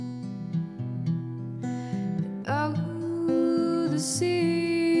Oh, the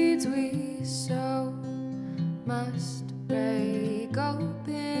seeds we sow must break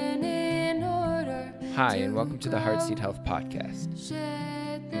open in order. Hi, and welcome to the Heartseed Health Podcast.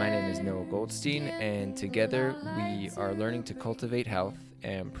 My name is Noah Goldstein, and together we are learning to cultivate health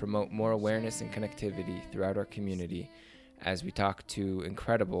and promote more awareness and connectivity throughout our community as we talk to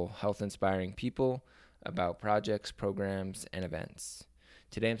incredible health-inspiring people about projects, programs, and events.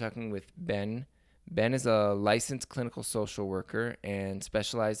 Today I'm talking with Ben. Ben is a licensed clinical social worker and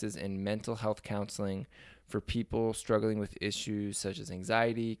specializes in mental health counseling for people struggling with issues such as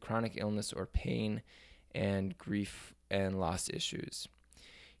anxiety, chronic illness or pain, and grief and loss issues.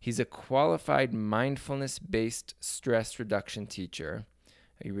 He's a qualified mindfulness-based stress reduction teacher.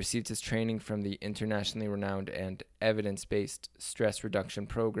 He received his training from the internationally renowned and evidence-based stress reduction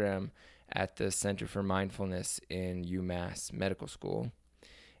program at the Center for Mindfulness in UMass Medical School.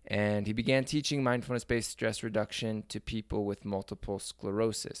 And he began teaching mindfulness-based stress reduction to people with multiple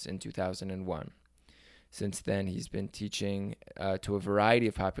sclerosis in 2001. Since then, he's been teaching to a variety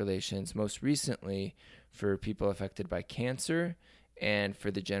of populations, most recently for people affected by cancer and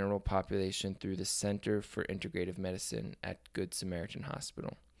for the general population through the Center for Integrative Medicine at Good Samaritan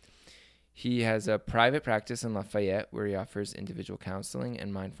Hospital. He has a private practice in Lafayette where he offers individual counseling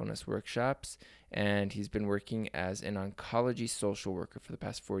and mindfulness workshops, and he's been working as an oncology social worker for the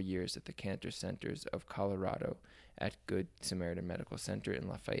past 4 years at the Cancer Centers of Colorado at Good Samaritan Medical Center in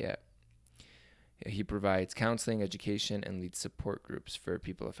Lafayette. He provides counseling, education, and leads support groups for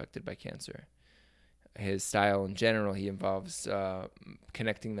people affected by cancer. His style in general, he involves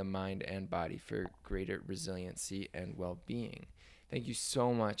connecting the mind and body for greater resiliency and well-being. Thank you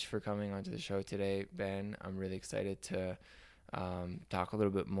so much for coming onto the show today, Ben. I'm really excited to talk a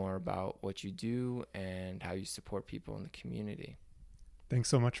little bit more about what you do and how you support people in the community. Thanks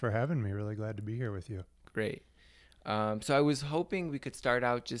so much for having me. Really glad to be here with you. Great. So I was hoping we could start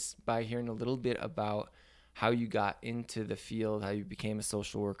out just by hearing a little bit about how you got into the field, how you became a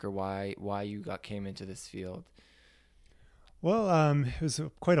social worker, why you came into this field. Well, it was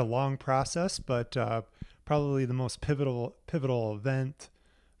quite a long process, but probably the most pivotal event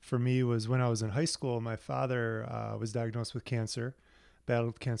for me was when I was in high school. My father was diagnosed with cancer,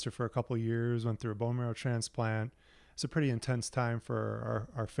 battled cancer for a couple of years, went through a bone marrow transplant. It's a pretty intense time for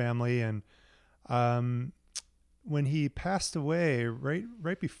our family, and when he passed away,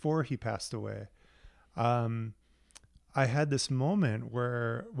 right before he passed away, I had this moment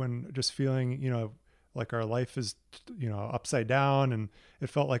when just feeling, like our life is, upside down, and it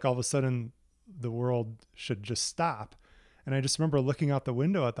felt like all of a sudden the world should just stop. And I just remember looking out the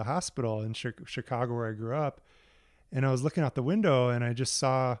window at the hospital in Chicago where I grew up, and I was looking out the window and I just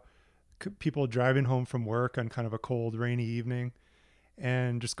saw people driving home from work on kind of a cold, rainy evening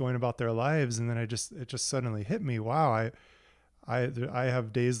and just going about their lives. And then it just suddenly hit me. Wow. I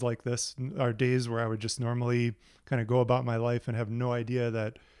have days like this, or days where I would just normally kind of go about my life and have no idea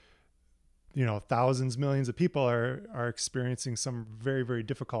that, thousands, millions of people are experiencing some very, very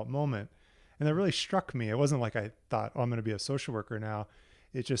difficult moment. And that really struck me. It wasn't like I thought, oh, I'm going to be a social worker now.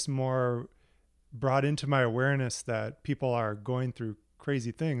 It just more brought into my awareness that people are going through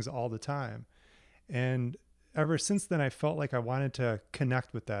crazy things all the time. And ever since then, I felt like I wanted to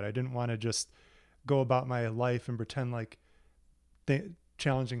connect with that. I didn't want to just go about my life and pretend like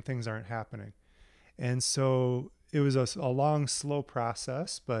challenging things aren't happening. And so it was a long, slow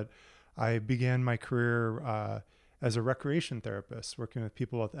process, but I began my career as a recreation therapist, working with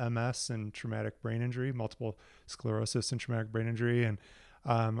people with MS and traumatic brain injury, multiple sclerosis and traumatic brain injury. And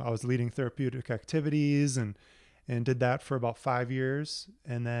I was leading therapeutic activities and did that for about 5 years.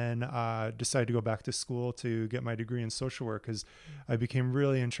 And then decided to go back to school to get my degree in social work because I became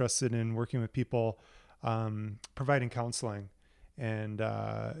really interested in working with people, providing counseling and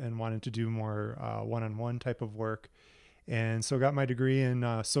wanted to do more one-on-one type of work. And so got my degree in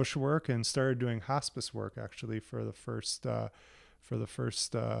social work and started doing hospice work actually for the first I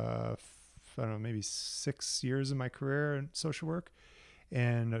don't know, maybe 6 years of my career in social work,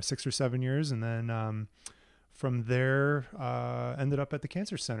 and 6 or 7 years. And then from there, ended up at the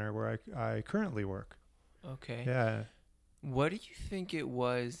Cancer Center where I currently work. Okay. Yeah. What do you think it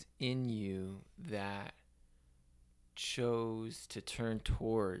was in you that chose to turn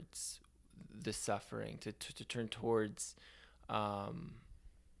towards the suffering, to turn towards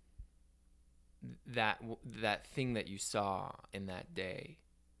that thing that you saw in that day?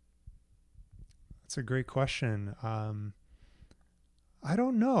 That's a great question. I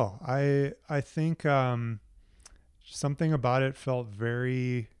don't know. I think something about it felt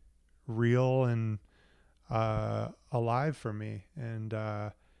very real and alive for me, and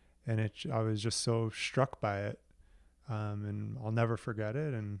I was just so struck by it. And I'll never forget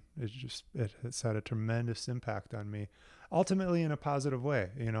it. And it's had a tremendous impact on me, ultimately in a positive way,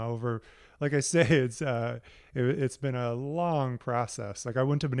 like I say, it's been a long process. Like I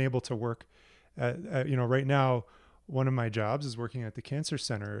wouldn't have been able to work right now, one of my jobs is working at the cancer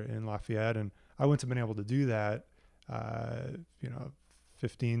center in Lafayette, and I wouldn't have been able to do that,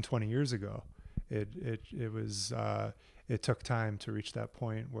 15, 20 years ago. It took time to reach that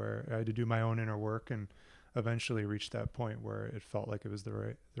point where I had to do my own inner work and eventually reach that point where it felt like it was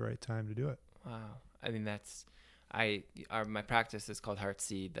the right time to do it. Wow. I mean, my practice is called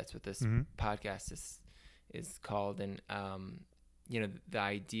Heartseed. That's what this podcast is called. And, the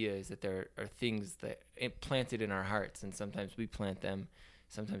idea is that there are things that planted in our hearts, and sometimes we plant them.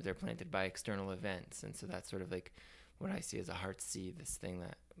 Sometimes they're planted by external events. And so that's sort of like what I see as a heart seed, this thing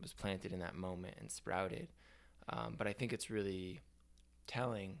that was planted in that moment and sprouted. But I think it's really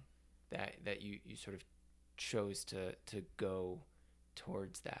telling that you sort of chose to go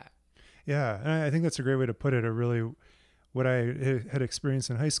towards that. Yeah. And I think that's a great way to put it. What I had experienced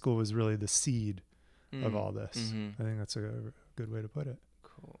in high school was really the seed of all this. Mm-hmm. I think that's a good way to put it.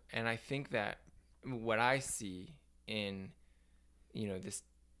 Cool. And I think that what I see in, this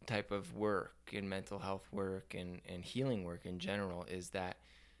type of work, in mental health work and healing work in general, is that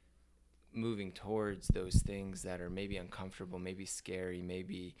moving towards those things that are maybe uncomfortable, maybe scary,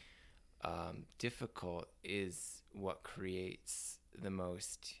 maybe difficult is what creates the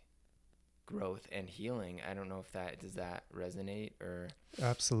most growth and healing. I don't know if does that resonate or.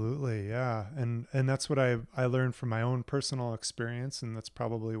 Absolutely. Yeah. And that's what I learned from my own personal experience. And that's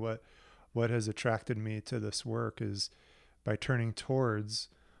probably what has attracted me to this work, is by turning towards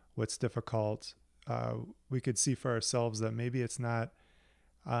what's difficult. We could see for ourselves that maybe it's not,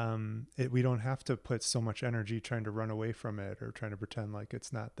 we don't have to put so much energy trying to run away from it or trying to pretend like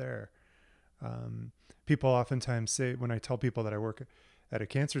it's not there. People oftentimes say, when I tell people that I work at a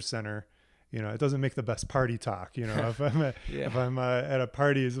cancer center, it doesn't make the best party talk. If I'm at a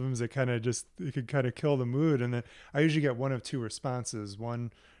party, sometimes it could kind of kill the mood. And then I usually get one of two responses.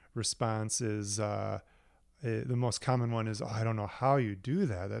 One response is, the most common one is, "Oh, I don't know how you do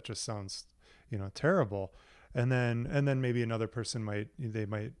that. That just sounds, terrible." And then maybe another person might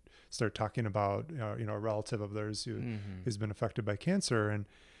start talking about, a relative of theirs who's been affected by cancer.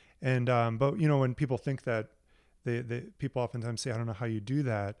 But when people think that, people oftentimes say, "I don't know how you do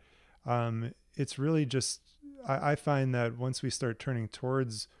that." It's really just, I find that once we start turning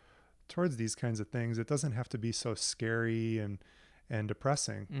towards these kinds of things, it doesn't have to be so scary and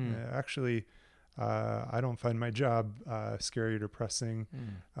depressing. Actually, I don't find my job scary or depressing.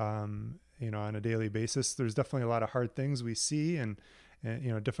 On a daily basis. There's definitely a lot of hard things we see and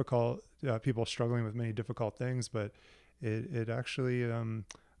difficult people struggling with many difficult things, but it actually,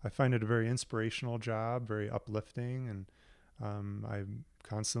 I find it a very inspirational job, very uplifting, and I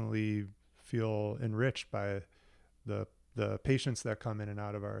constantly feel enriched by the patients that come in and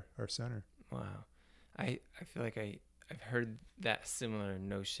out of our center. Wow. I feel like I've heard that similar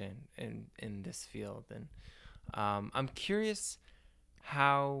notion in this field. And I'm curious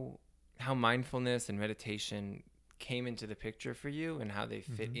how mindfulness and meditation came into the picture for you and how they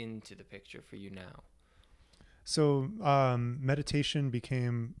fit into the picture for you now. So meditation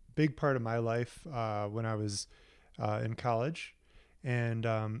became a big part of my life when I was in college. And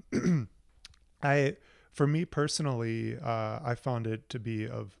for me personally, I found it to be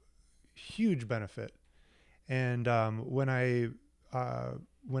of huge benefit. And when I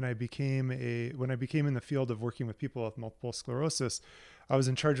became in the field of working with people with multiple sclerosis, I was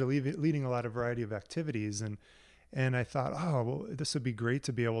in charge of leading a lot of variety of activities. And I thought, oh, well, this would be great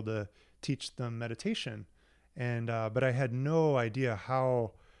to be able to teach them meditation. But I had no idea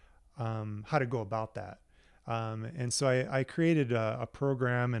how to go about that. And so I created a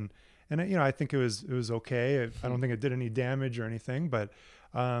program, and I think it was okay. I don't think it did any damage or anything, but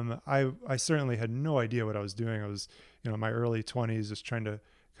I certainly had no idea what I was doing. I was, in my early 20s, just trying to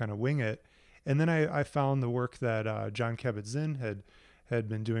kind of wing it. And then I found the work that Jon Kabat-Zinn had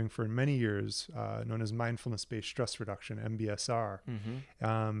been doing for many years, known as mindfulness-based stress reduction, MBSR.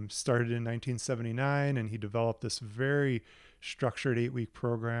 Started in 1979, and he developed this very structured 8-week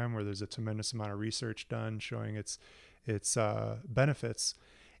program where there's a tremendous amount of research done showing its benefits.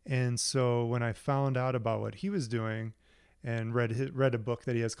 And so when I found out about what he was doing and read a book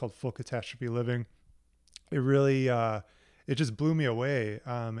that he has called Full Catastrophe Living, it really it just blew me away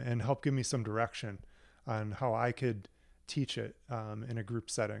and helped give me some direction on how I could teach it in a group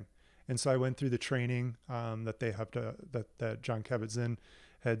setting. And so I went through the training that that Jon Kabat-Zinn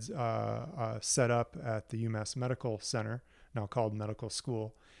had set up at the UMass Medical Center, now called Medical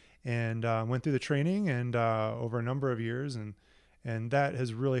School. and went through the training and over a number of years, and that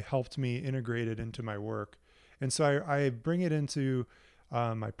has really helped me integrate it into my work. And so I bring it into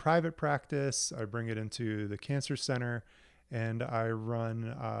my private practice. I bring it into the cancer center, and I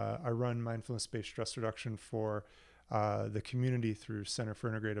run mindfulness-based stress reduction for the community through Center for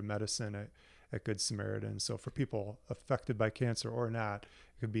Integrative Medicine at Good Samaritan. So for people affected by cancer or not,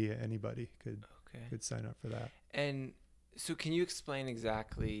 it could be anybody could sign up for that. And so can you explain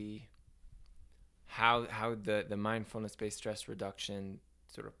exactly how the mindfulness-based stress reduction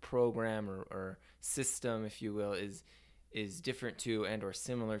sort of program or system, if you will, is different to and or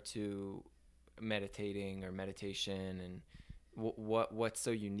similar to meditating or meditation, and what's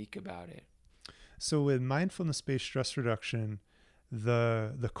so unique about it? So with mindfulness-based stress reduction,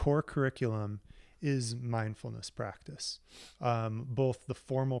 the core curriculum is mindfulness practice, both the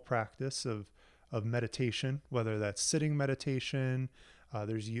formal practice of meditation, whether that's sitting meditation.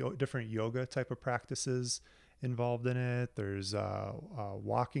 There's different yoga type of practices involved in it. There's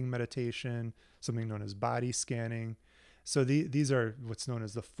walking meditation, something known as body scanning. So these are what's known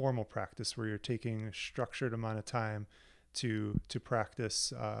as the formal practice, where you're taking a structured amount of time to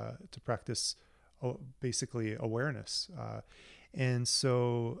practice basically awareness. And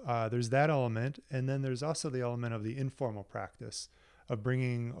so there's that element, and then there's also the element of the informal practice of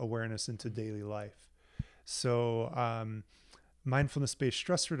bringing awareness into daily life. So mindfulness-based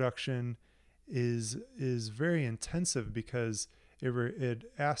stress reduction is very intensive because it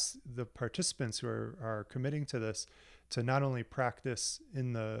asks the participants who are committing to this to not only practice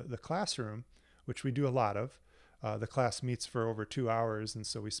in the classroom, which we do a lot of. The class meets for over 2 hours, and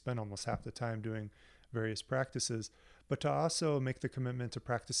so we spend almost half the time doing various practices, but to also make the commitment to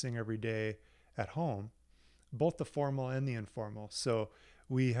practicing every day at home, both the formal and the informal. So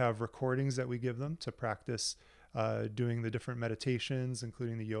we have recordings that we give them to practice doing the different meditations,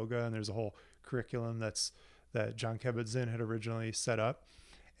 including the yoga, and there's a whole curriculum that Jon Kabat-Zinn had originally set up.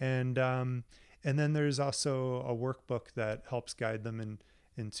 And then there's also a workbook that helps guide them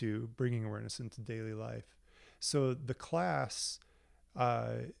into bringing awareness into daily life. So the class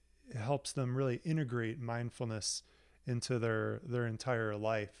helps them really integrate mindfulness into their entire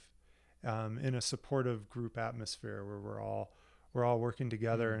life in a supportive group atmosphere where we're all working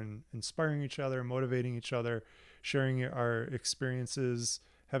together and inspiring each other, motivating each other, sharing our experiences,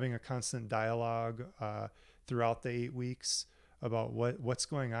 having a constant dialogue throughout the 8 weeks about what's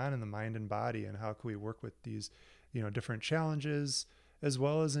going on in the mind and body, and how can we work with these different challenges, as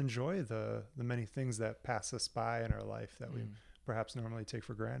well as enjoy the many things that pass us by in our life that we perhaps normally take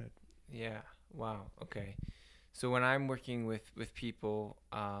for granted. Yeah. Wow. Okay. So when I'm working with people,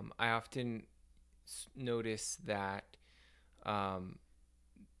 I often notice that one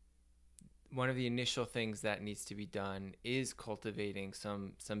of the initial things that needs to be done is cultivating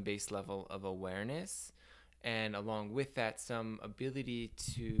some base level of awareness, and along with that, some ability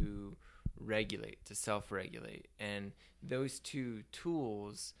to regulate, to self-regulate. And those two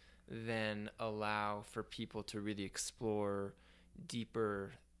tools then allow for people to really explore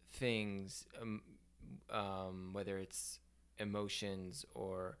deeper things, whether it's emotions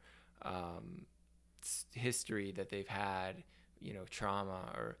or history that they've had,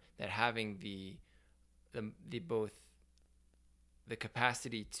 trauma, or that having the both the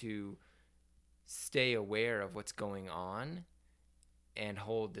capacity to stay aware of what's going on and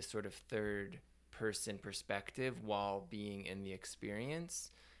hold this sort of third person perspective while being in the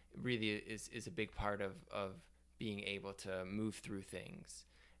experience really is a big part of being able to move through things.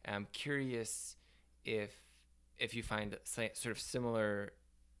 I'm curious if you find sort of similar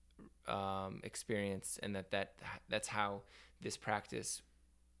experience, and that's how this practice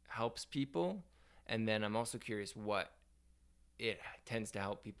helps people. And then I'm also curious what it tends to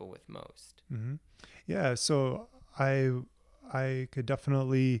help people with most. Mm-hmm. Yeah. So I could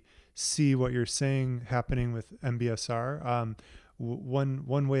definitely see what you're saying happening with MBSR.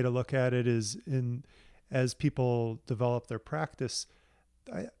 One way to look at it is as people develop their practice,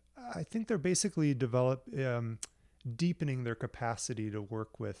 I think they're basically deepening their capacity to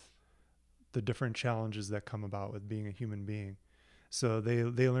work with the different challenges that come about with being a human being. So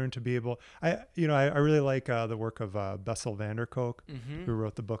they learn to be able. I really like the work of Bessel van der Kolk, who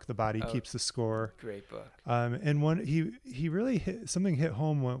wrote the book "The Body Keeps the Score." Great book. And he really hit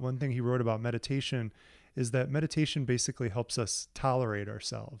home. One thing he wrote about meditation is that meditation basically helps us tolerate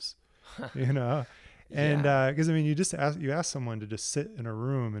ourselves. And because you ask someone to just sit in a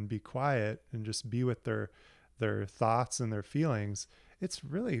room and be quiet and just be with their thoughts and their feelings. It's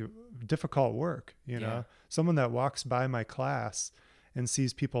really difficult work. Someone that walks by my class and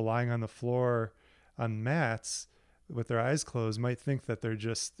sees people lying on the floor on mats, with their eyes closed might think that they're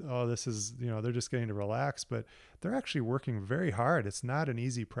just, oh, this is, they're just getting to relax, but they're actually working very hard. It's not an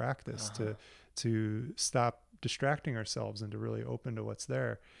easy practice to stop distracting ourselves and to really open to what's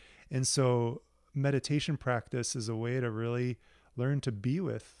there. And so meditation practice is a way to really learn to be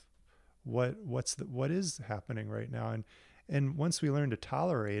with what is happening right now. And once we learn to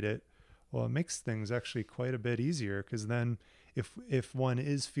tolerate it, well, it makes things actually quite a bit easier, because then if one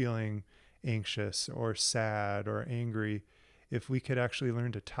is feeling anxious or sad or angry, if we could actually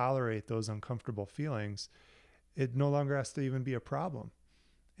learn to tolerate those uncomfortable feelings, it no longer has to even be a problem.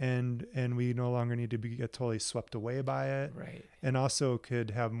 And we no longer need to get totally swept away by it. Right. And also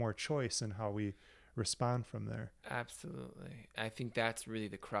could have more choice in how we respond from there. Absolutely. I think that's really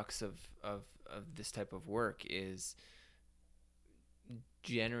the crux of this type of work, is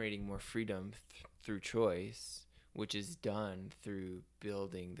generating more freedom through choice, which is done through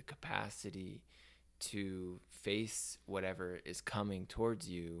building the capacity to face whatever is coming towards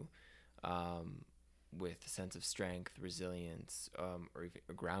you with a sense of strength, resilience, or even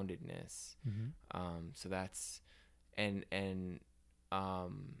groundedness. So that's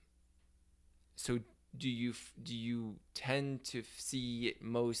so do you tend to see it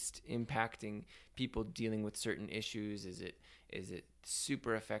most impacting people dealing with certain issues? Is it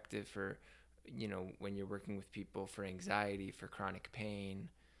super effective for, when you're working with people for anxiety, for chronic pain?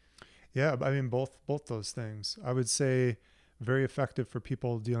 Yeah, I mean, both those things. I would say very effective for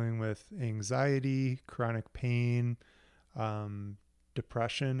people dealing with anxiety, chronic pain,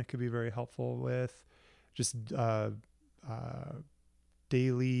 depression. It could be very helpful with just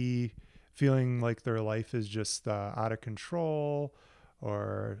daily feeling like their life is just out of control,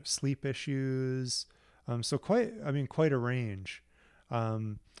 or sleep issues. So quite a range.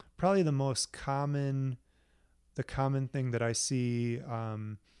 Probably the common thing that I see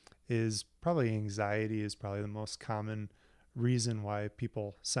is probably anxiety is probably the most common reason why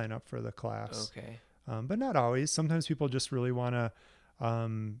people sign up for the class. Okay. But not always. Sometimes people just really want to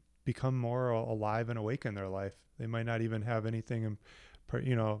become more alive and awake in their life. They might not even have anything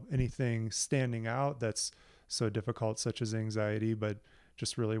standing out that's so difficult, such as anxiety, but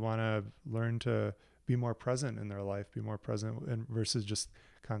just really want to learn to be more present in their life, be more present, and versus just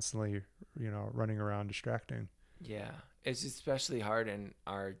constantly, running around distracting. Yeah. It's especially hard in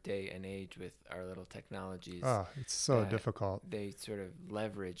our day and age with our little technologies. Oh, it's so difficult. They sort of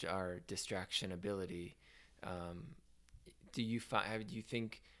leverage our distraction ability. Do you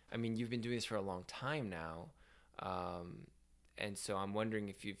think, you've been doing this for a long time now. And so I'm wondering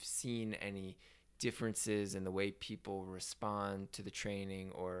if you've seen any differences in the way people respond to the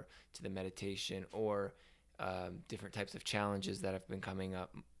training or to the meditation, or different types of challenges that have been coming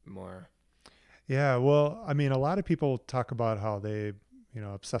up more. Yeah, well, a lot of people talk about how they,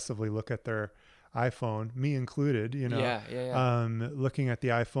 obsessively look at their iPhone, me included, looking at the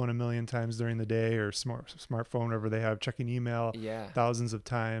iPhone a million times during the day, or smartphone, wherever they have, checking email thousands of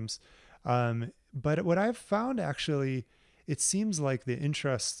times. But what I've found, actually, it seems like the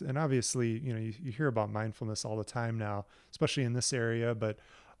interest, and obviously, you hear about mindfulness all the time now, especially in this area, but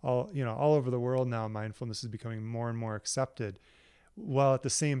all over the world now, mindfulness is becoming more and more accepted. While at the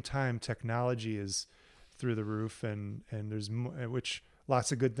same time, technology is through the roof, and there's which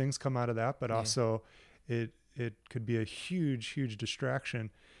lots of good things come out of that, but also it could be a huge distraction.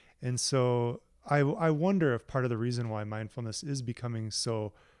 And so I wonder if part of the reason why mindfulness is becoming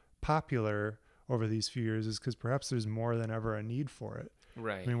so popular over these few years is because perhaps there's more than ever a need for it.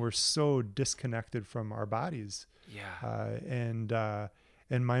 Right. We're so disconnected from our bodies. Yeah.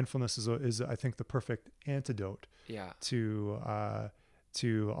 And mindfulness is I think the perfect antidote. Yeah. To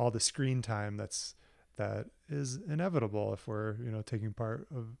all the screen time that is inevitable if we're taking part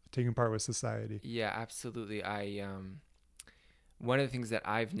with society. Yeah, absolutely. One of the things that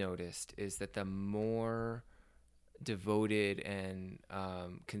I've noticed is that the more devoted and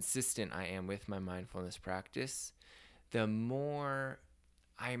consistent I am with my mindfulness practice, the more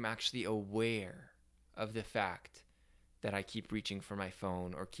I'm actually aware of the fact that I keep reaching for my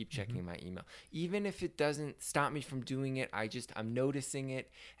phone or keep checking my email. Even if it doesn't stop me from doing it, I'm noticing it,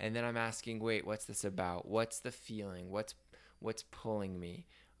 and then I'm asking, wait, what's this about? What's the feeling? What's pulling me?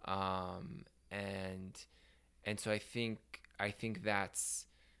 And so I think that's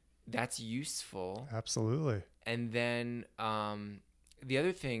useful. Absolutely. And then the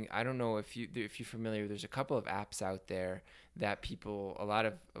other thing, I don't know if you're familiar, there's a couple of apps out there that a lot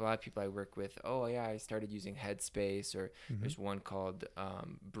of people I work with, I started using Headspace, or there's one called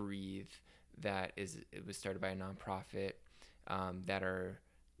Breathe it was started by a nonprofit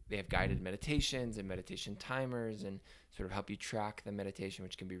they have guided meditations and meditation timers, and sort of help you track the meditation,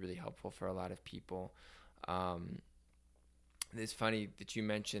 which can be really helpful for a lot of people. It's funny that you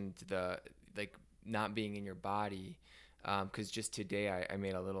mentioned the like not being in your body, because just today I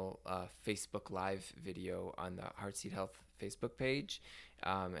made a little Facebook Live video on the Heartseed Health Facebook page,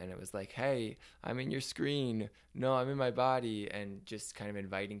 and it was like, "Hey, I'm in your screen. No, I'm in my body," and just kind of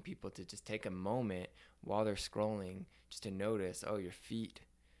inviting people to just take a moment while they're scrolling, just to notice, oh, your feet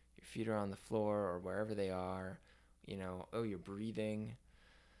are on the floor or wherever they are. Oh, you're breathing.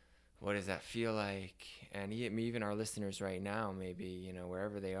 What does that feel like? And even our listeners right now, maybe,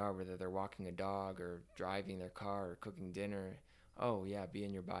 wherever they are, whether they're walking a dog or driving their car or cooking dinner, oh yeah, be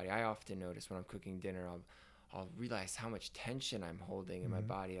in your body. I often notice when I'm cooking dinner, I'll realize how much tension I'm holding in my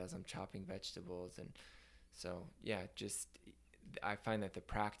body as I'm chopping vegetables. And so, yeah, just I find that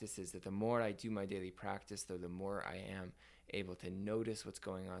that the more I do my daily practice, though, the more I am able to notice what's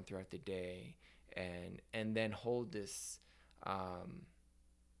going on throughout the day, and then um,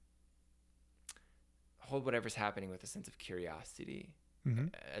 hold whatever's happening with a sense of curiosity, Mm-hmm.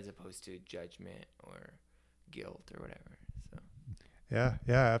 as opposed to judgment or guilt or whatever. So Yeah,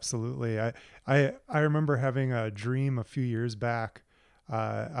 yeah, absolutely. I remember having a dream a few years back.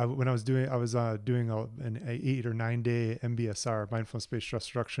 When I was doing an 8 or 9 day MBSR, mindfulness based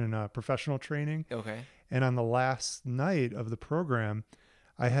stress reduction professional training, okay. and on the last night of the program,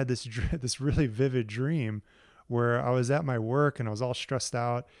 I had this really vivid dream where I was at my work and I was all stressed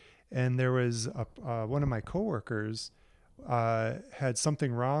out, and there was one of my coworkers had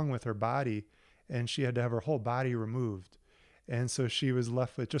something wrong with her body, and she had to have her whole body removed, and so she was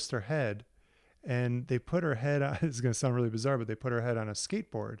left with just her head. And they put her head on, it's going to sound really bizarre, but they put her head on a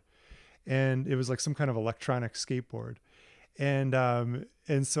skateboard, and it was like some kind of electronic skateboard. And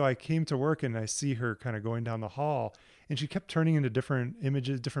so I came to work and I see her kind of going down the hall, and she kept turning into different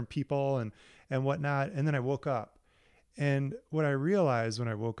images, different people and whatnot. And then I woke up, and what I realized when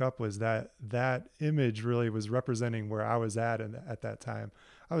I woke up was that that image really was representing where I was at that time.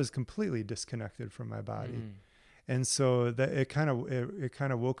 I was completely disconnected from my body. And so that it kind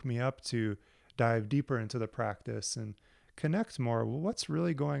of woke me up to dive deeper into the practice and connect more. Well, what's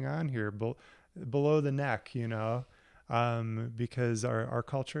really going on here below the neck, because our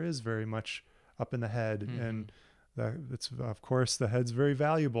culture is very much up in the head, and it's, of course, the head's very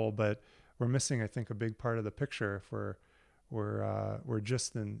valuable, but we're missing, I think, a big part of the picture if we're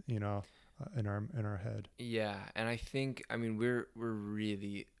just in our head. Yeah, and I think, I mean, we're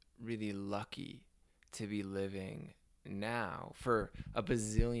really really lucky to be living now for a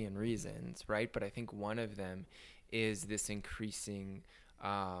bazillion reasons, right? But I think one of them is this increasing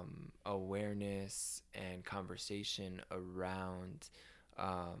awareness and conversation around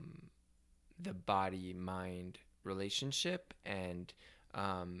um, the body mind relationship, and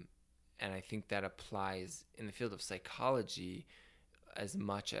I think that applies in the field of psychology as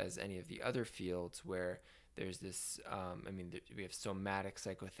much as any of the other fields, where there's this we have somatic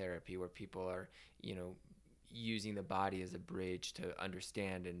psychotherapy, where people are using the body as a bridge to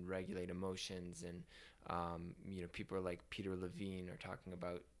understand and regulate emotions, and people like Peter Levine are talking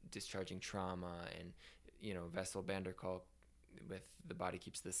about discharging trauma, and Vessel van der Kolk with The Body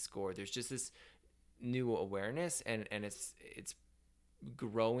Keeps the Score. There's just this new awareness, and it's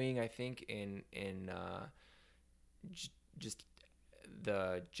growing, I think, in just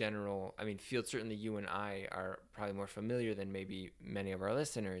the general, I mean, field. Certainly you and I are probably more familiar than maybe many of our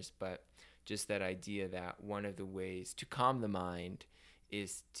listeners, but just that idea that one of the ways to calm the mind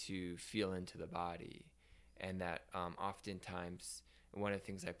is to feel into the body. And that oftentimes, one of the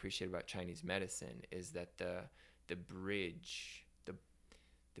things I appreciate about Chinese medicine is that the bridge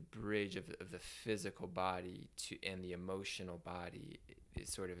the bridge of the physical body to and the emotional body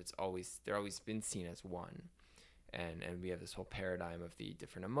is sort of, they're always been seen as one. And we have this whole paradigm of the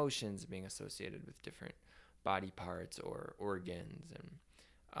different emotions being associated with different body parts or organs. And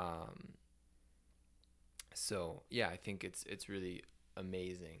so yeah, I think it's really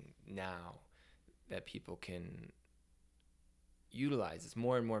amazing now that people can utilize this.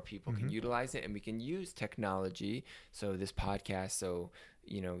 More and more people can utilize it, and we can use technology, so this podcast, so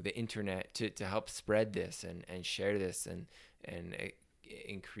the internet, to help spread this and share this and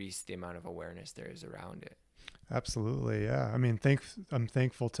increase the amount of awareness there is around it. Absolutely. Yeah. I mean, I'm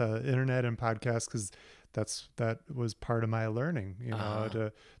thankful to internet and podcasts, because that was part of my learning,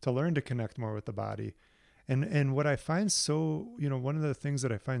 to learn to connect more with the body. And what I find so, one of the things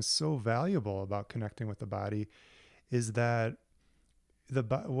that I find so valuable about connecting with the body is that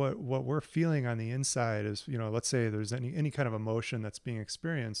what we're feeling on the inside is, let's say there's any kind of emotion that's being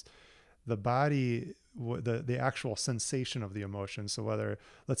experienced, the body, the actual sensation of the emotion. So whether,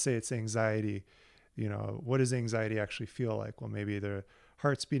 let's say it's anxiety, what does anxiety actually feel like? Well, maybe the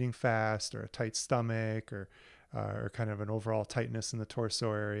heart's beating fast, or a tight stomach, or or kind of an overall tightness in the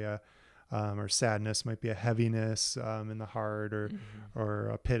torso area, or sadness might be a heaviness in the heart, or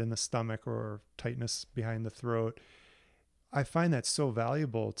a pit in the stomach, or tightness behind the throat. I find that so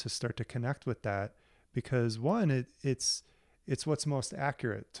valuable to start to connect with that, because one, it's what's most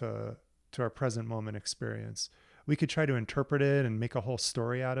accurate to our present moment experience. We could try to interpret it and make a whole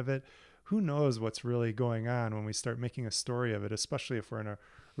story out of it. Who knows what's really going on when we start making a story of it, especially if we're in a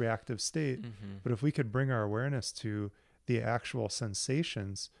reactive state. But if we could bring our awareness to the actual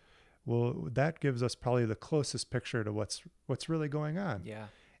sensations, well, that gives us probably the closest picture to what's really going on. Yeah.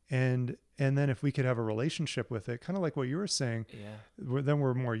 And then if we could have a relationship with it, kind of like what you were saying, then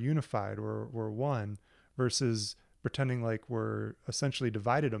we're more unified. We're one, versus pretending like we're essentially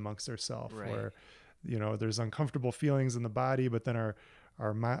divided amongst ourselves, where, there's uncomfortable feelings in the body, but then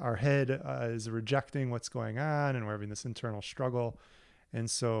our head is rejecting what's going on, and we're having this internal struggle. And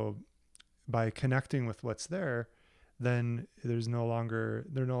so by connecting with what's there, then there no longer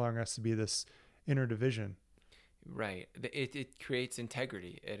has to be this inner division. Right. It creates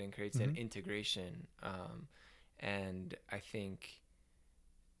integrity. It creates an integration. And I think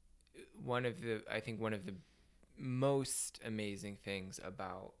one of the most amazing things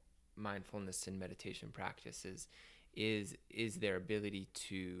about mindfulness and meditation practices is their ability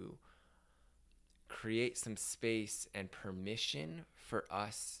to create some space and permission for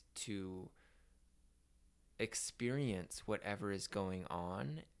us to experience whatever is going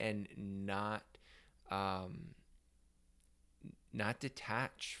on, and not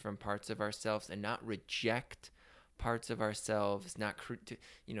detach from parts of ourselves, and not reject parts of ourselves,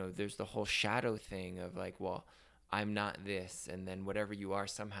 there's the whole shadow thing of like, well, I'm not this, and then whatever you are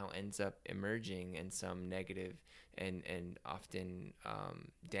somehow ends up emerging in some negative and often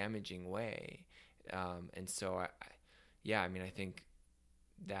damaging way. And so I think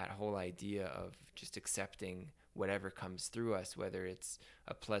that whole idea of just accepting whatever comes through us, whether it's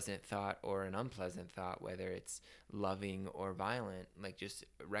a pleasant thought or an unpleasant thought, whether it's loving or violent, like just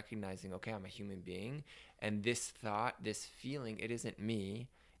recognizing, okay, I'm a human being, and this thought, this feeling, it isn't me,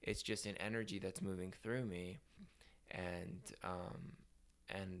 it's just an energy that's moving through me, and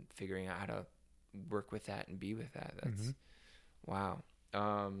figuring out how to work with that and be with that. That's wow.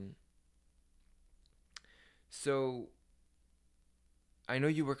 So I know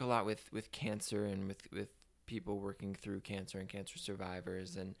you work a lot with cancer and with people working through cancer and cancer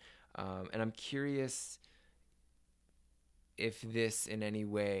survivors, and I'm curious if this in any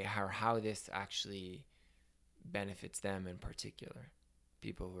way, how this actually benefits them in particular,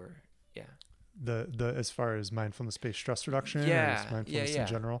 people who are the as far as mindfulness-based stress reduction, or just mindfulness in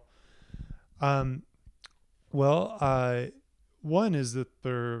general. One is that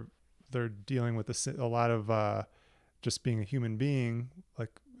they're dealing with a lot of just being a human being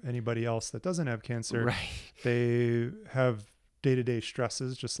like anybody else that doesn't have cancer. Right. They have day-to-day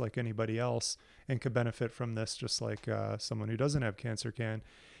stresses just like anybody else, and could benefit from this just like someone who doesn't have cancer can.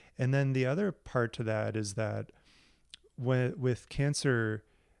 And then the other part to that is that with cancer,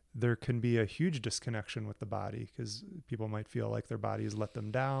 there can be a huge disconnection with the body, because people might feel like their bodies let them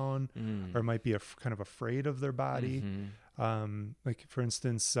down, or might be kind of afraid of their body. Like for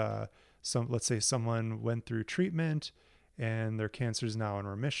instance, let's say someone went through treatment and their cancer is now in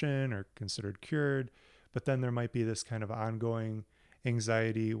remission or considered cured, but then there might be this kind of ongoing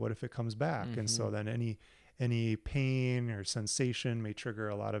anxiety. What if it comes back? And so then any pain or sensation may trigger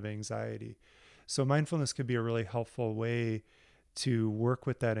a lot of anxiety. So mindfulness could be a really helpful way to work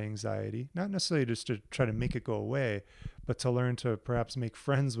with that anxiety, not necessarily just to try to make it go away, but to learn to perhaps make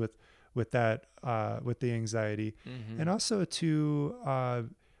friends with that, with the anxiety, and also to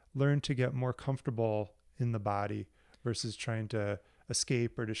learn to get more comfortable in the body versus trying to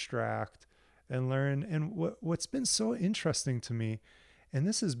escape or distract, and learn. And what's been so interesting to me, and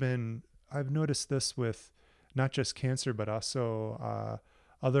I've noticed this with not just cancer, but also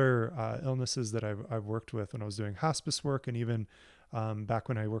other illnesses that I've worked with when I was doing hospice work, and even back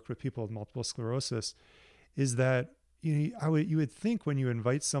when I worked with people with multiple sclerosis, is that you would think when you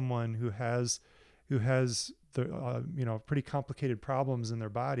invite someone who has the pretty complicated problems in their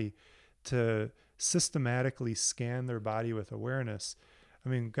body to systematically scan their body with awareness. I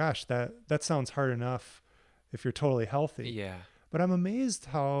mean, gosh, that sounds hard enough if you're totally healthy. Yeah. But I'm amazed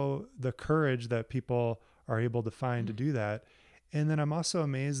how the courage that people are able to find to do that. And then I'm also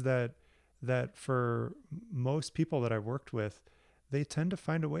amazed that for most people that I've worked with, they tend to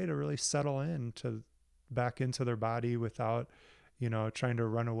find a way to really settle back into their body without, trying to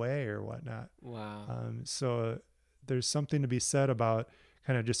run away or whatnot. Wow. So there's something to be said about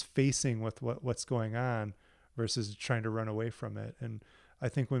kind of just facing with what's going on versus trying to run away from it. And I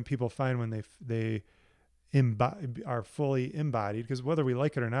think when people find when they are fully embodied, because whether we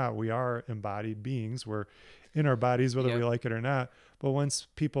like it or not, we are embodied beings. We're in our bodies, whether we Yep. like it or not. But once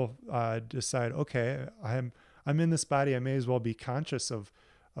people decide, okay, I'm in this body, I may as well be conscious of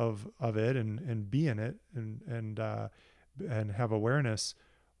it and be in it and have awareness.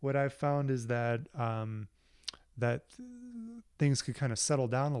 What I've found is that that things could kind of settle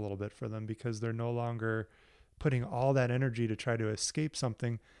down a little bit for them, because they're no longer putting all that energy to try to escape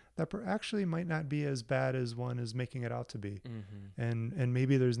something that actually might not be as bad as one is making it out to be. Mm-hmm. And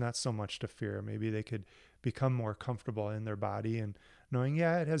maybe there's not so much to fear. Maybe they could become more comfortable in their body and knowing,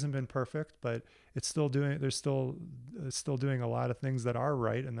 yeah, it hasn't been perfect, but it's still doing, there's still doing a lot of things that are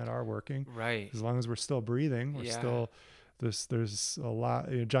right and that are working. Right. As long as we're still breathing, we're Yeah. still, there's a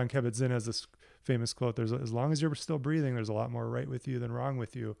lot, John Kabat-Zinn has this famous quote, there's, as long as you're still breathing, there's a lot more right with you than wrong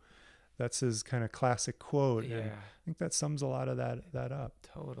with you. That's his kind of classic quote. Yeah. And I think that sums a lot of that up.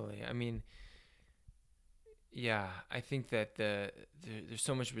 Totally. I mean, yeah, I think that there's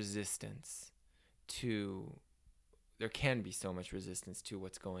so much resistance to, there can be so much resistance to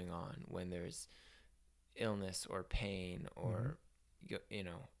what's going on when there's illness or pain or, you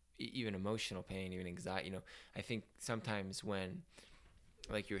know, even emotional pain, even anxiety. You know, I think sometimes when,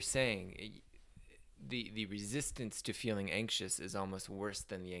 like you were saying, the resistance to feeling anxious is almost worse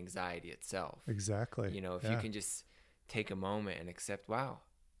than the anxiety itself. Exactly. You know, if you can just take a moment and accept, wow,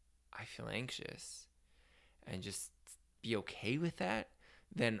 I feel anxious, and just be okay with that,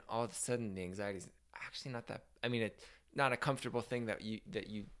 then all of a sudden the anxiety is actually not that, I mean, it's not a comfortable thing that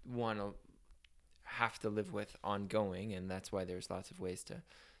you want to have to live with ongoing, and that's why there's lots of ways to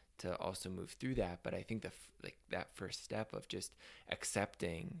also move through that. But I think like that first step of just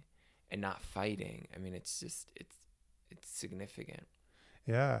accepting and not fighting, I mean, it's significant.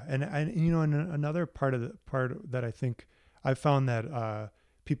 Yeah. And another part that I think I've found that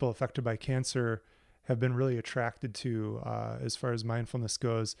people affected by cancer have been really attracted to, as far as mindfulness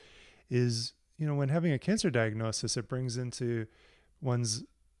goes, is, when having a cancer diagnosis, it brings into one's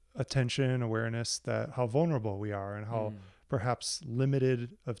attention, awareness, that how vulnerable we are and how perhaps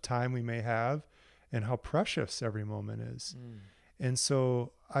limited of time we may have and how precious every moment is. And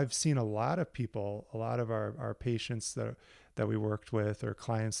so I've seen a lot of people, a lot of our patients that we worked with, or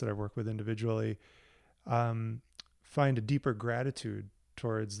clients that I've worked with individually, find a deeper gratitude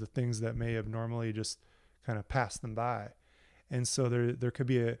towards the things that may have normally just kind of passed them by. And so there could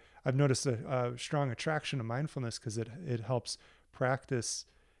be I've noticed a strong attraction to mindfulness, because it helps practice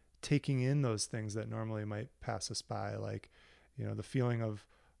taking in those things that normally might pass us by, like, the feeling of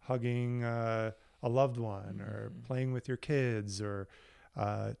hugging a loved one, or playing with your kids, or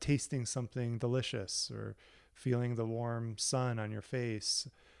tasting something delicious, or feeling the warm sun on your face,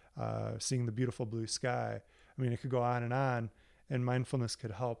 seeing the beautiful blue sky. I mean, it could go on, and mindfulness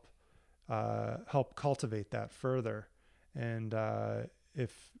could help cultivate that further. And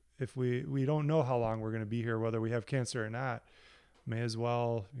if we don't know how long we're going to be here, whether we have cancer or not, may as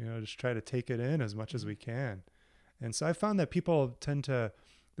well, just try to take it in as much as we can. And so I found that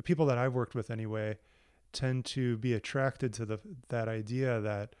the people that I've worked with anyway, tend to be attracted to that idea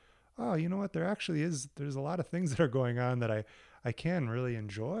that, oh, you know what, there's a lot of things that are going on that I can really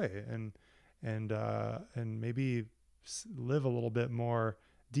enjoy and maybe live a little bit more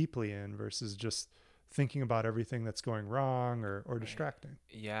deeply in, versus just thinking about everything that's going wrong or distracting.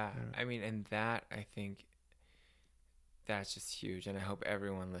 Yeah. I mean, and that, I think that's just huge. And I hope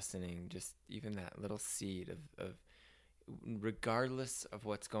everyone listening, just even that little seed of regardless of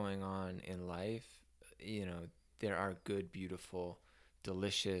what's going on in life, there are good, beautiful,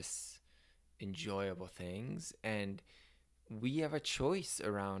 delicious, enjoyable things. And we have a choice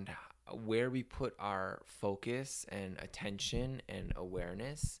around where we put our focus and attention and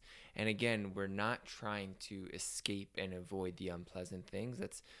awareness. And again, we're not trying to escape and avoid the unpleasant things.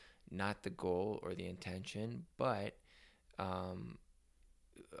 That's not the goal or the intention, but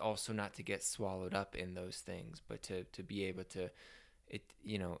also not to get swallowed up in those things, but to be able to,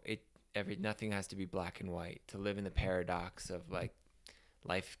 nothing has to be black and white, to live in the paradox of, like,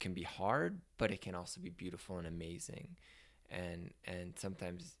 life can be hard, but it can also be beautiful and amazing. And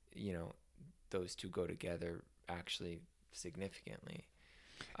sometimes, those two go together actually significantly.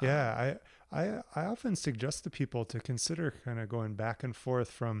 Yeah. I often suggest to people to consider kind of going back and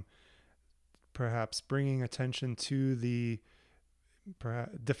forth from perhaps bringing attention to the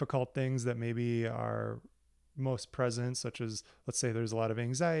difficult things that maybe are most present, such as, let's say there's a lot of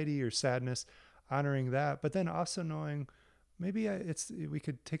anxiety or sadness, honoring that, but then also knowing maybe we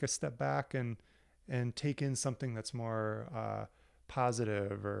could take a step back and take in something that's more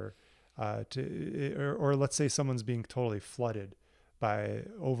positive, or let's say someone's being totally flooded by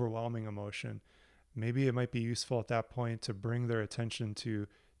overwhelming emotion. maybe it might be useful at that point to bring their attention to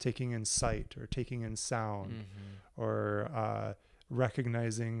taking in sight or taking in sound, or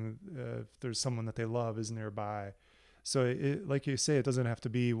recognizing if there's someone that they love is nearby. So like you say, it doesn't have to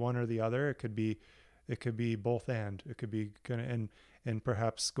be one or the other. It could be both, and it could be kind of, and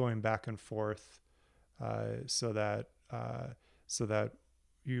perhaps going back and forth, so that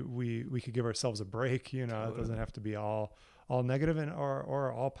we could give ourselves a break. Totally. It doesn't have to be all negative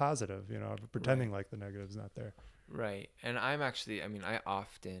or all positive. Pretending like the negative's not there. Right. And I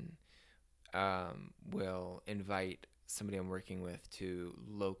often will invite somebody I'm working with to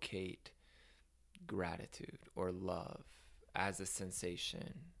locate gratitude or love as a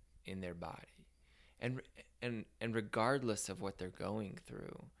sensation in their body, and regardless of what they're going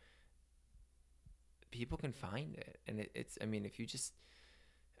through, people can find it. And it's if you just,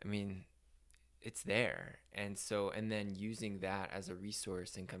 it's there. And then using that as a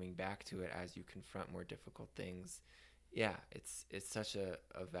resource and coming back to it as you confront more difficult things. Yeah, it's such a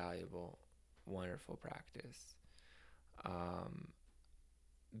valuable, wonderful practice.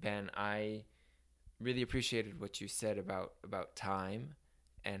 Ben, I really appreciated what you said about time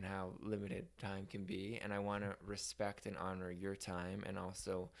and how limited time can be. And I want to respect and honor your time, and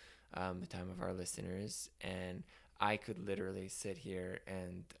also the time of our listeners. And I could literally sit here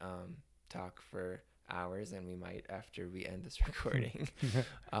and talk for hours, and we might after we end this recording.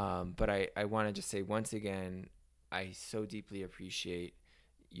 But I want to just say once again, I so deeply appreciate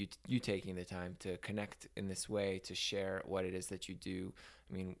you taking the time to connect in this way, to share what it is that you do.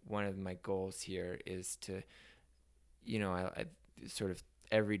 One of my goals here is to, I sort of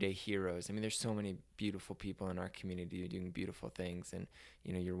everyday heroes. There's so many beautiful people in our community doing beautiful things, and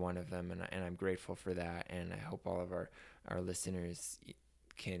you're one of them, and I'm grateful for that. And I hope all of our listeners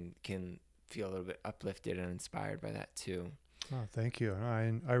can feel a little bit uplifted and inspired by that too. Oh, thank you.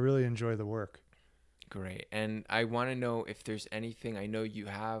 I really enjoy the work. Great. And I want to know if there's anything. I know you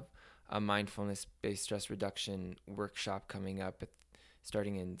have a mindfulness-based stress reduction workshop coming up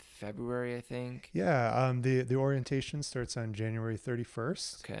starting in February, I think. Yeah, the orientation starts on January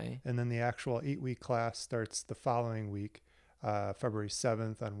 31st. Okay. And then the actual 8-week class starts the following week, February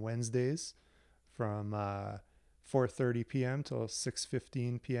 7th on Wednesdays from 4:30 p.m. till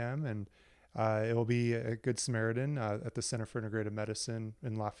 6:15 p.m. And it will be at Good Samaritan at the Center for Integrative Medicine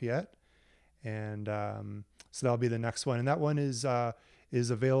in Lafayette. And so that'll be the next one. And that one is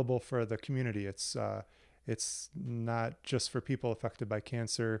available for the community. It's not just for people affected by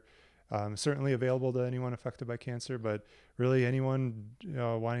cancer. Certainly available to anyone affected by cancer, but really anyone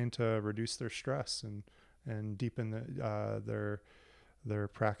wanting to reduce their stress and deepen their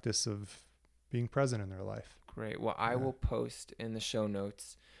practice of being present in their life. Great. Well, I will post in the show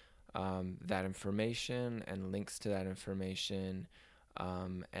notes that information and links to that information.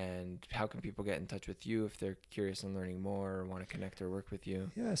 And how can people get in touch with you if they're curious and learning more or want to connect or work with you?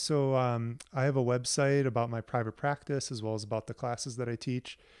 Yeah, so I have a website about my private practice as well as about the classes that I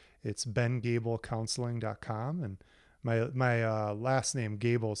teach. It's bengabelcounseling.com, and my last name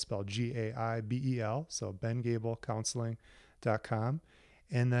Gable is spelled Gaibel, so bengabelcounseling.com.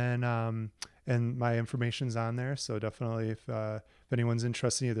 And then and my information's on there, so definitely if anyone's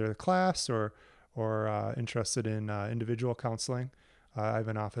interested in either the class or interested in individual counseling, I have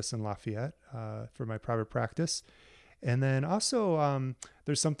an office in Lafayette for my private practice. And then also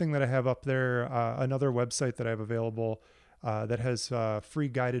there's something that I have up there, another website that I have available that has free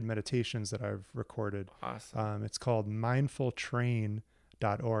guided meditations that I've recorded. Awesome. It's called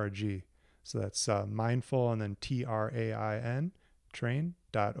mindfultrain.org. So that's mindful and then TRAIN,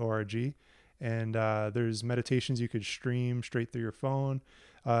 train.org. And there's meditations you could stream straight through your phone.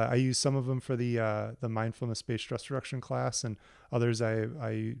 I use some of them for the mindfulness-based stress reduction class, and others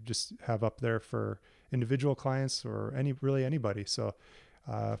I just have up there for individual clients or anybody. So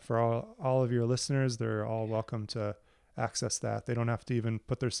for all of your listeners, they're all welcome to access that. They don't have to even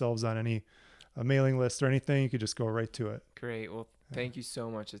put themselves on any mailing list or anything. You could just go right to it. Great. Well, thank you so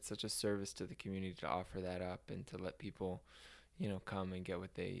much. It's such a service to the community to offer that up and to let people come and get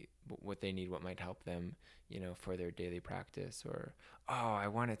what they need, what might help them, for their daily practice. Or, I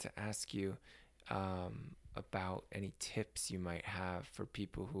wanted to ask you about any tips you might have for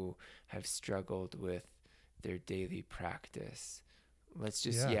people who have struggled with their daily practice. Let's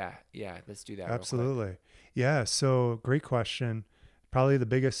just, let's do that. Absolutely. Yeah. So great question. Probably the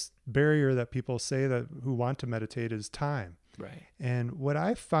biggest barrier that people say who want to meditate is time. Right. And what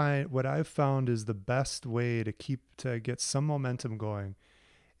I've found is the best way to get some momentum going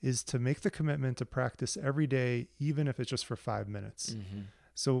is to make the commitment to practice every day, even if it's just for 5 minutes. Mm-hmm.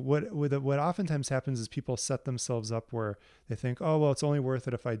 So what oftentimes happens is people set themselves up where they think, oh, well, it's only worth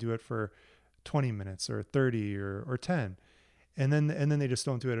it if I do it for 20 minutes or 30 or 10. And then they just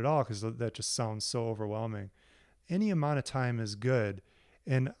don't do it at all because that just sounds so overwhelming. Any amount of time is good.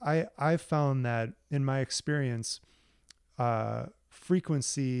 And I found that in my experience,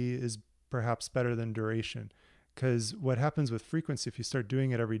 frequency is perhaps better than duration, because what happens with frequency, if you start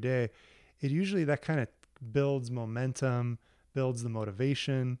doing it every day, it usually that kind of builds momentum, builds the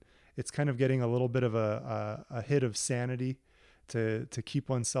motivation. It's kind of getting a little bit of a hit of sanity to keep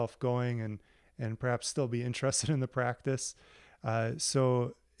oneself going and perhaps still be interested in the practice.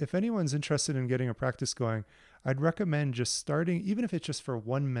 So if anyone's interested in getting a practice going, I'd recommend just starting, even if it's just for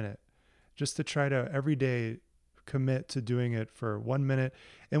 1 minute, just to try to every day commit to doing it for 1 minute.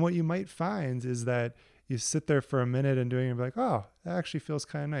 And what you might find is that you sit there for a minute and doing it, and be like, oh, that actually feels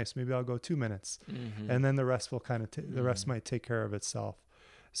kind of nice. Maybe I'll go 2 minutes. Mm-hmm. And then the rest will kind of, the rest might take care of itself.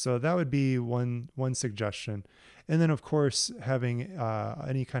 So that would be one suggestion. And then of course, having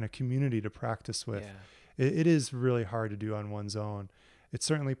any kind of community to practice with. Yeah. It is really hard to do on one's own. It's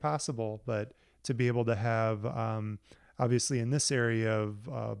certainly possible, but to be able to have, obviously in this area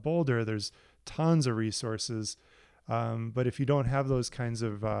of Boulder, there's tons of resources. But if you don't have those kinds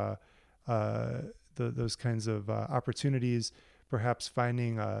of opportunities, perhaps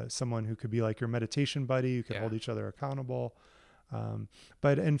finding someone who could be like your meditation buddy, who can hold each other accountable.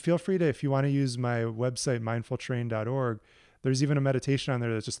 And feel free to, if you want to use my website, mindfultrain.org, there's even a meditation on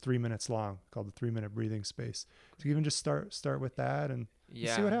there that's just 3 minutes long called the 3-minute breathing space. So you can just start with that and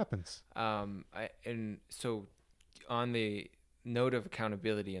see what happens. And so on the note of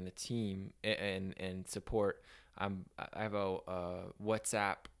accountability in the team and support, I have a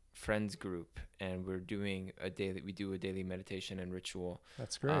WhatsApp friends group, and we do a daily meditation and ritual.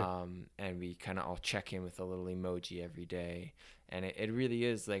 That's great. And we kind of all check in with a little emoji every day, and it really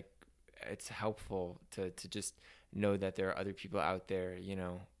is like, it's helpful to just know that there are other people out there, you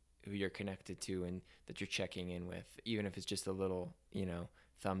know, who you're connected to and that you're checking in with, even if it's just a little, you know,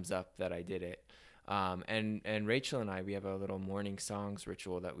 thumbs up that I did it. And Rachel and I, we have a little morning songs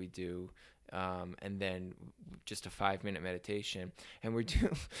ritual that we do, and then just a 5-minute meditation, and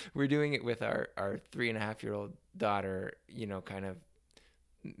we're doing it with our 3.5-year-old daughter, you know, kind of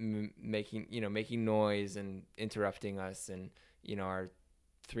making noise and interrupting us, and, you know, our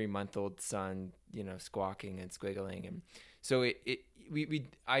 3-month-old son, you know, squawking and squiggling. And so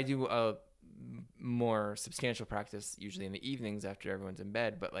I do a more substantial practice usually in the evenings after everyone's in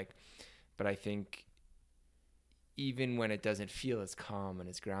bed, but I think even when it doesn't feel as calm and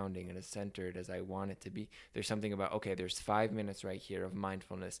as grounding and as centered as I want it to be, there's something about, okay, there's 5 minutes right here of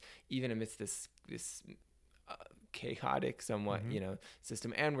mindfulness, even amidst this chaotic somewhat, you know,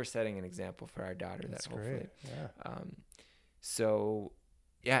 system. And we're setting an example for our daughter. That's that hopefully.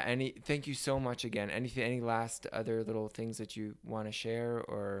 Great. Thank you so much again. Any last other little things that you want to share,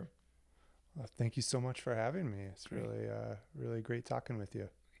 or? Well, thank you so much for having me. It's really great talking with you.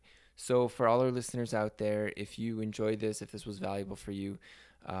 So for all our listeners out there, if you enjoyed this, if this was valuable for you,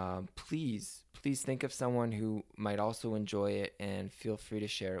 please think of someone who might also enjoy it, and feel free to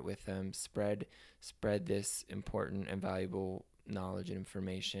share it with them. Spread this important and valuable knowledge and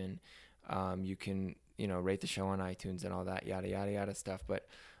information. You can, you know, rate the show on iTunes and all that yada yada yada stuff. But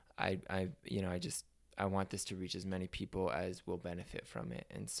I want this to reach as many people as will benefit from it.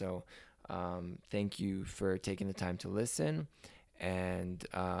 And so thank you for taking the time to listen. And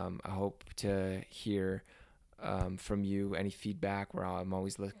I hope to hear from you any feedback. I'm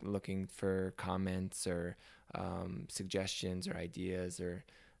always looking for comments or suggestions or ideas, or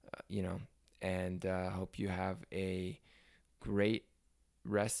and hope you have a great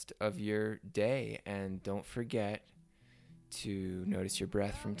rest of your day. And don't forget to notice your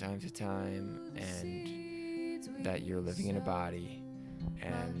breath from time to time, and that you're living in a body,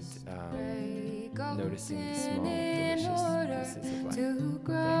 and noticing the small, delicious pieces of life. To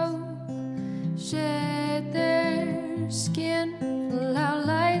grow, shed their skin.